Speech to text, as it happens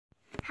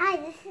Hi,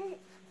 this is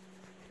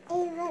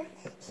Ava.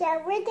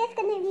 So we're just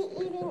going to be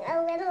eating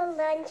a little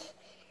lunch,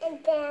 and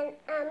then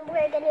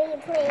we're going to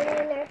be playing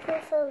in our pool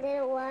for a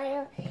little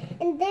while,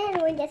 and then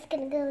we're just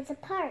going to go to the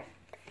park.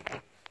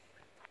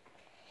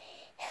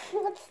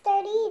 Let's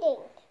start eating.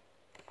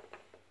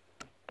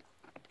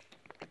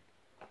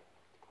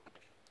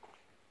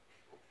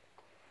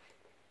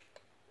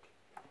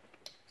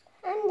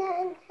 I'm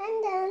done.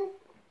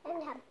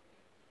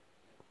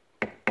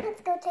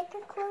 Let's go take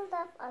your clothes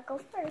off. I'll go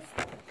first.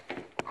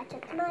 I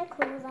took my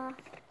clothes off.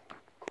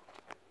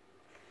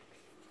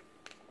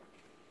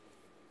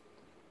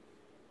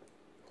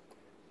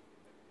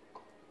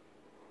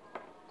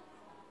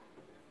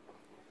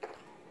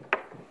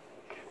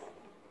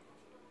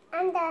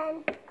 I'm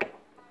done.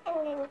 I'm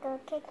going to go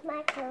take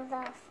my clothes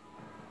off.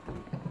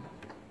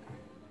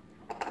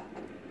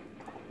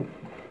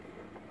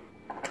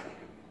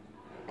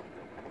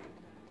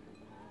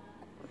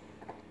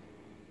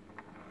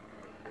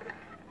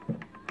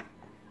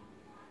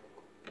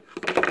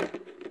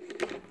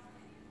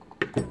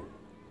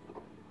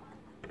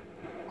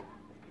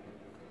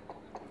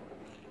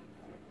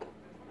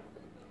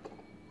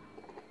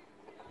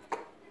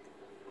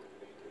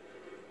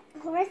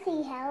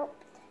 Horsey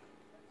helped.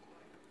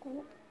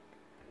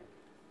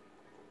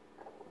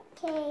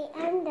 Okay,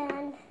 I'm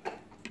done.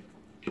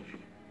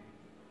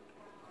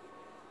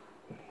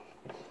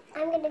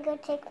 I'm gonna go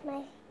take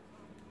my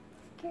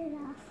skirt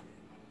off.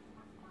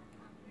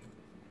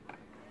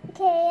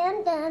 Okay,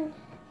 I'm done.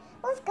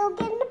 Let's go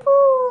get in the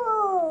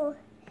pool.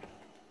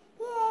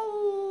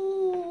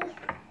 Yay!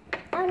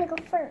 I wanna go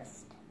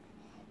first.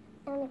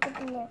 I wanna get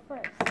in there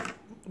first.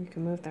 You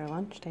can move their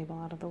lunch table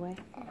out of the way.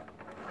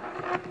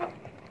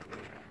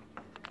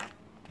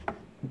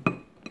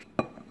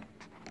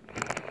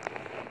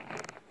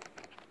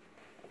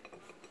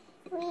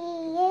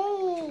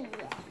 Yay!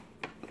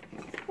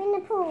 We're in the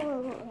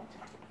pool.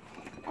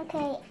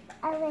 Okay,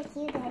 I'll let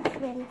you guys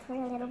swim for a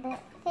little bit.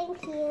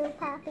 Thank you,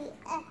 Poppy.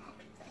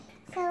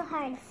 So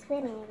hard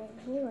swimming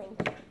with you and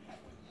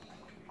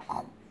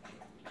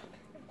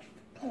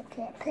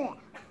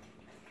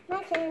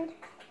my turn.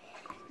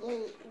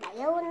 Yay,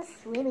 my own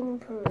swimming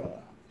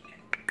pool.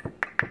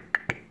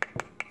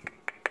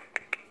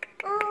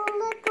 Oh,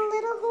 look, a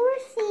little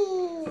horsey.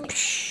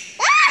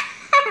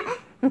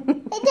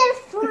 It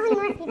just flung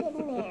right in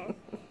there.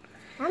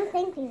 I'm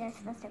thinking they're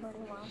supposed to go in the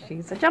water.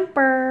 She's a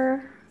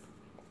jumper.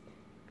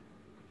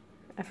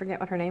 I forget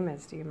what her name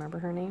is. Do you remember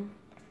her name?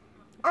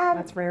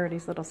 That's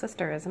Rarity's little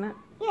sister, isn't it?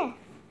 Yeah.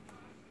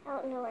 I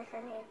don't know what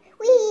her name is.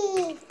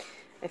 Whee!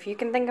 If you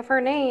can think of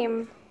her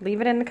name, leave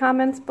it in the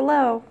comments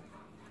below.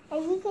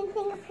 If you can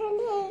think of her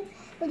name,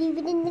 leave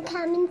it in the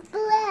comments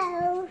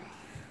below.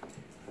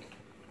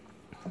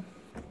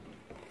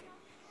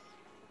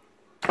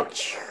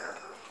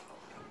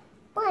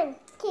 One,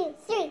 two,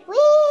 three, whee!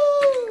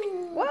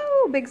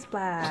 Whoa, big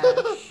splash. I'm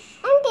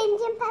going to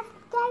jump off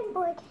the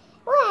dartboard.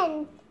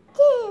 1,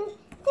 2,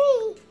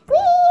 3,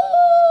 whee!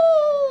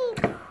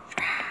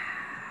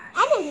 I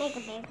didn't make a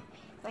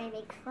very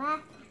big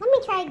splash. Let me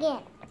try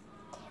again.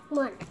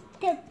 1,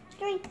 2,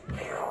 3.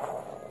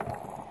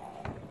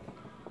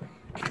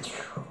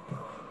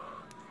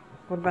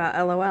 What about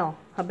LOL?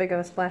 How big of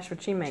a splash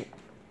would she make?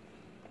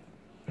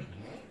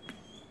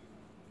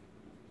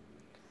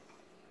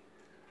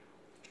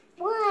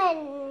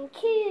 One,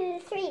 2,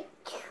 3.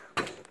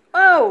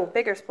 Oh,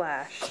 bigger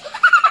splash.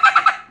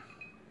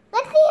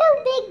 Let's see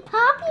how big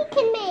Poppy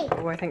can make.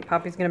 Oh, I think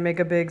Poppy's gonna make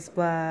a big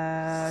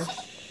splash.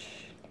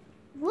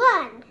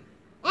 1.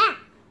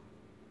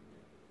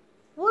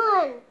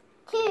 1,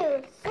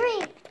 2,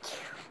 3.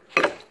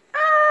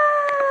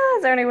 Ah!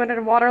 Is there any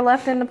water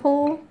left in the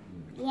pool?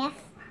 Yes.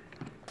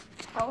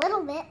 A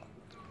little bit.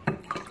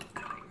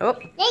 Oh.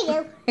 There you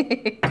go.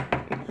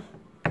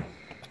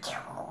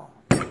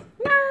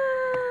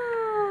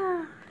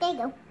 There you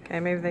go. Okay,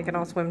 maybe they can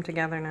all swim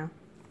together now.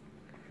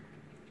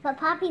 But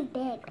Poppy's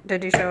big.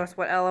 Did you show us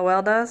what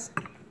LOL does?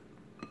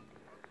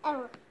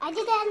 Oh, I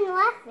did that in the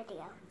last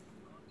video.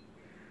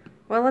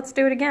 Well, let's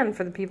do it again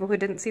for the people who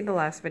didn't see the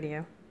last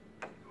video.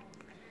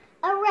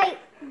 Alright,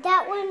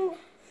 that one,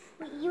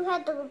 you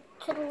had to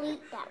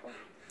delete that one.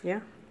 Yeah?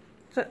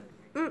 So,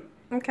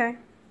 okay.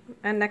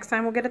 And next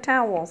time we'll get a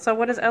towel. So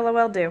what does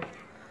LOL do?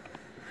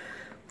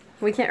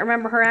 We can't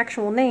remember her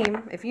actual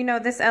name. If you know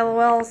this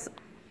LOL's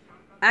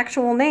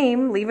actual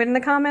name, leave it in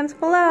the comments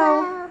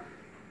below.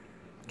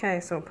 Okay,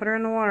 so put her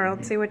in the water.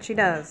 Let's see what she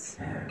does.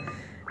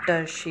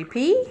 Does she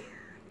pee?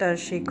 Does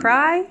she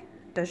cry?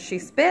 Does she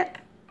spit?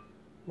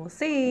 We'll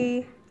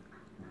see.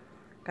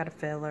 Gotta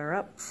fill her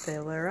up,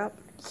 fill her up.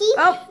 She's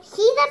a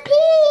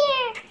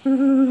peer!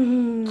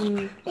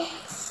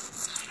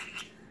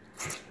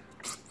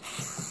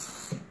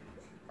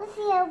 Let's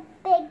see how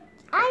big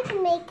I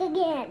can make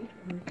again.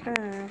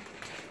 Okay.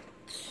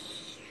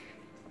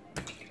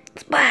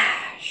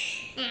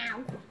 Splash!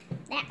 Ow.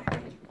 That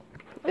hurt.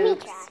 Let me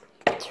try.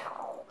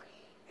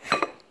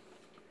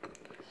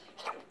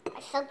 I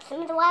soaked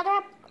some of the water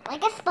up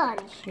like a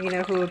sponge. You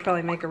know who would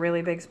probably make a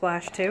really big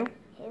splash too?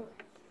 Who?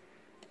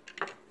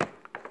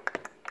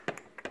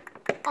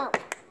 Oh.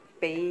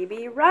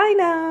 Baby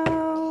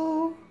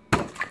rhino.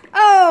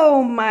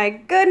 Oh my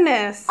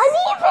goodness. An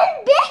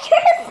even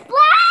bigger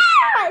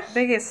splash!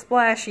 Biggest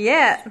splash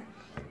yet.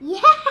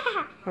 Yeah.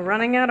 We're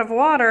running out of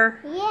water.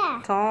 Yeah.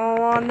 It's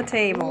all on the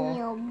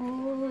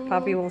table.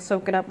 Poppy will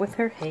soak it up with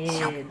her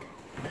head.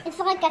 It's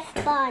like a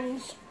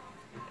sponge.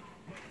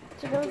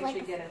 She goes We like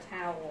should get a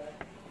towel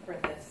for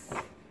this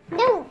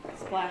no.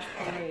 splash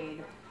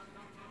parade.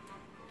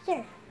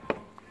 Sure.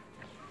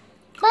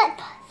 But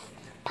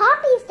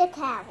Poppy's the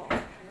towel.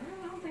 I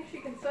don't think she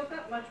can soak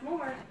up much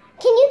more.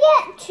 Can you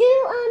get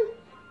 2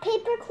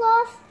 paper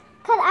cloths?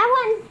 Cause I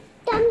want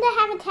them to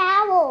have a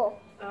towel.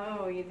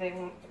 Oh, they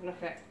won't.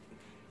 Okay.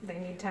 They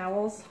need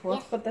towels.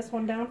 Let's Yes. put this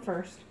one down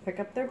first. Pick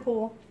up their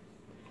pool.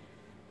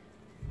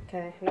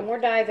 Okay, no more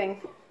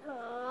diving.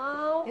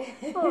 Oh.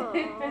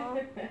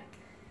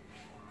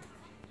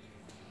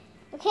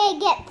 Okay,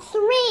 get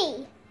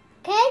 3.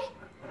 Okay?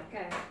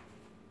 Okay.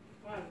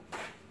 1,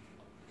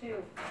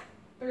 2,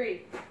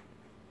 3.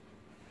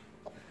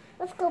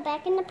 Let's go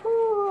back in the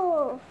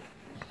pool.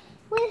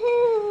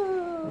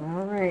 Woohoo!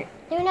 All right.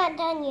 They're not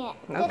done yet.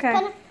 Okay.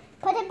 Just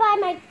put it by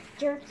my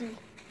jerky.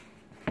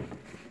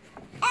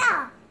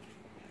 Ow!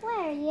 Where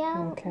are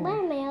you? Okay. Where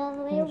am I all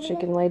the way over She there?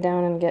 can lay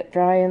down and get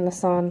dry in the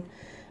sun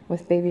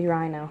with baby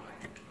rhino.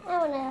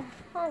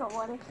 I don't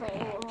want to play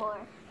anymore.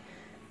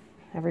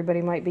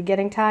 Everybody might be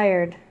getting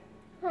tired.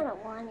 I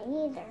don't want it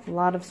either. A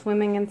lot of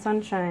swimming and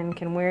sunshine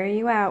can wear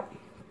you out.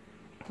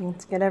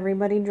 Let's get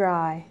everybody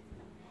dry.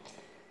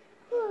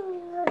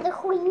 The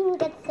queen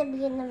gets to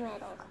be in the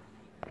middle.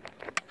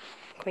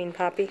 Queen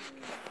Poppy.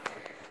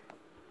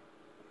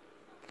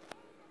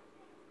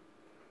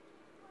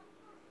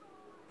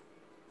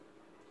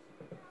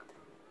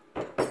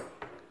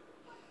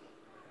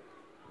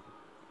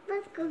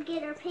 Let's go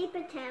get our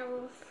paper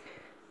towels.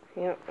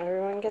 Yep,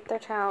 everyone get their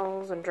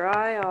towels and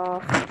dry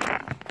off.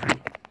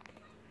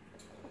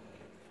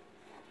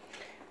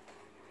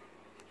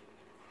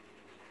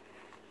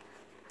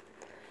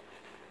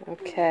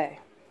 Okay.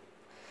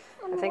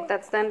 I think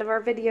that's the end of our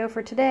video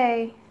for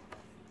today.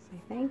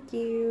 Say thank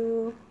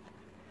you.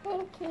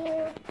 Thank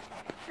you.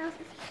 I'll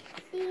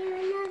see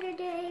you another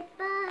day.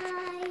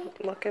 Bye.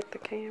 Look at the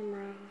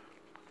camera.